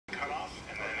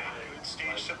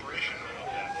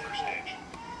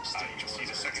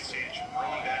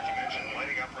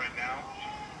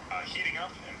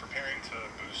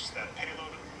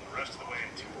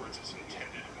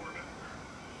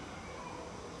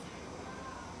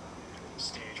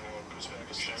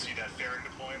You should see that fairing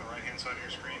deploy on the right-hand side of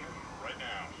your screen right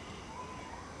now.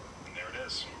 And there it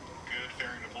is. Good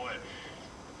fairing deploy.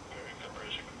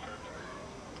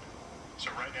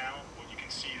 So right now, what you can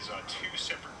see is two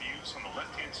separate views. On the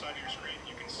left-hand side of your screen,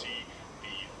 you can see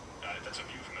that's a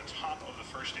view from the top of the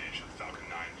first stage of the Falcon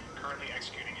 9, currently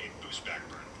executing a boost back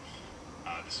burn.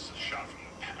 This is a shot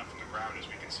from the ground as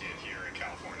we can see it here in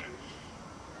California.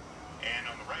 And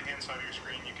on the right-hand side of your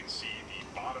screen, you can see the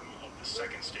bottom of the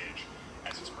second stage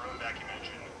as its Merlin vacuum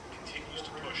engine continues to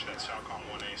push that Falcon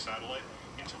 1A satellite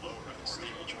into low Earth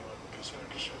orbit.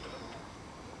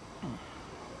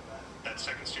 That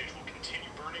second stage will continue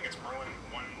burning its Merlin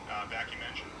 1 vacuum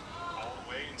engine all the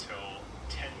way until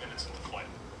 10 minutes into flight.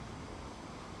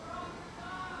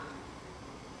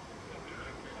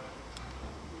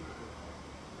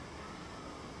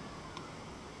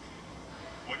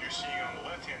 What you're seeing on the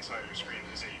left-hand side of your screen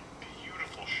is a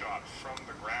beautiful shot from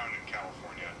the ground in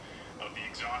California of the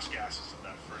exhaust gases of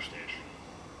that first stage.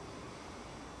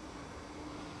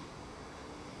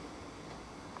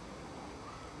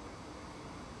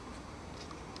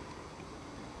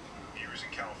 Viewers in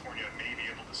California may be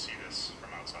able to see this from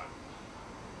outside.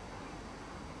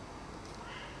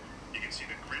 You can see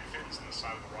the grid fins in the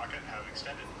side of the rocket have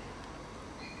extended.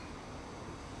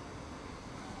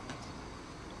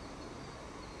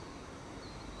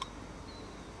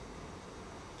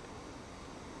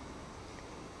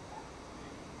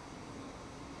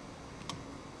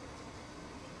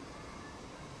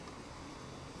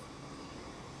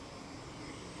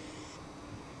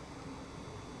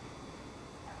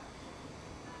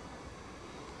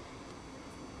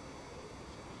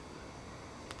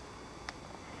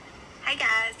 Hey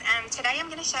guys, today I'm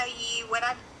going to show you what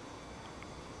I've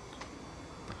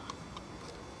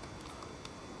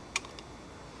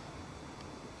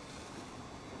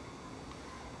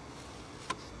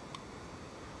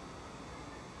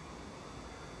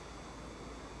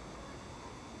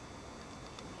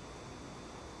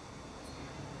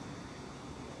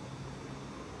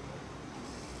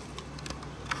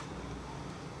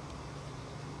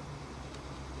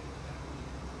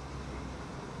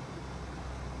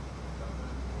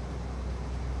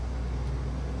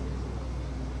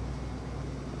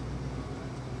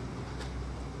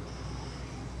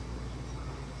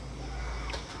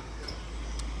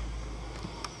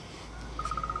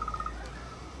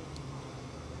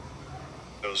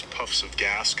Those puffs of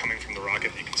gas coming from the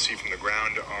rocket you can see from the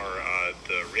ground are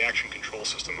the reaction control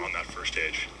system on that first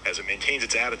stage as it maintains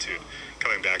its attitude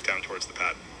coming back down towards the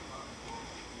pad.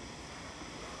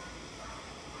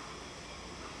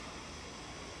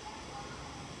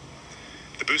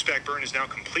 The boost back burn is now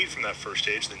complete from that first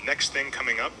stage. The next thing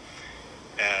coming up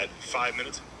at 5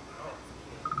 minutes,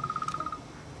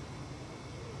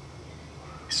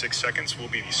 6 seconds will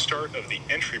be the start of the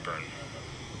entry burn.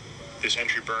 This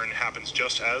entry burn happens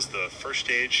just as the first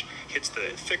stage hits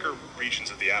the thicker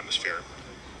regions of the atmosphere,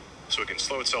 so it can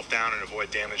slow itself down and avoid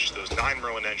damage to those 9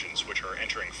 Merlin engines, which are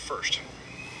entering first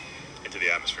into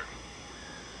the atmosphere.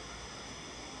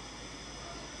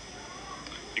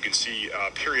 You can see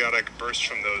periodic bursts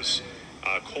from those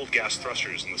cold gas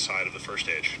thrusters in the side of the first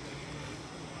stage.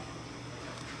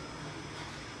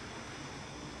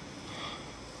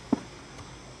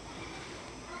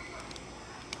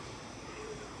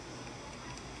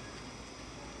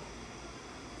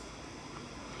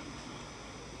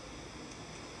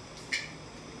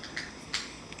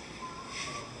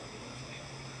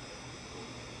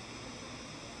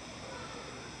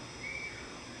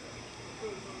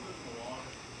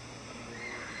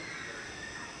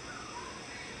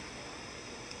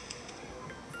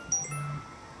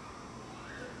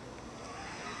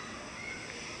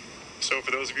 So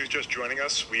for those of you just joining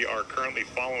us, we are currently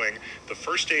following the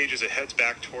first stage as it heads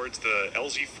back towards the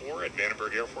LZ-4 at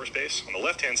Vandenberg Air Force Base on the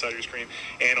left-hand side of your screen,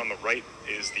 and on the right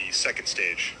is the second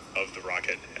stage of the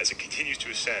rocket as it continues to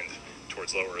ascend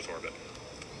towards low Earth orbit.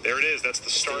 There it is. That's the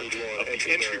start of the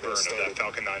entry burn of that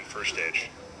Falcon 9 first stage.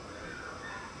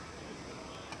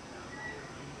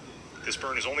 This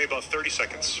burn is only about 30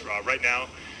 seconds. Right now,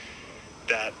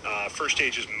 that first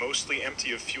stage is mostly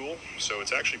empty of fuel, so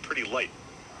it's actually pretty light.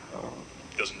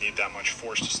 Doesn't need that much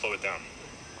force to slow it down.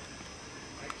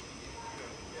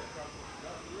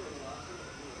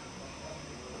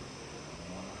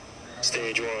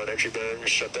 Stage 1, entry burn,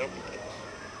 shut down.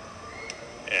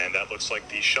 And that looks like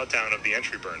the shutdown of the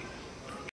entry burn.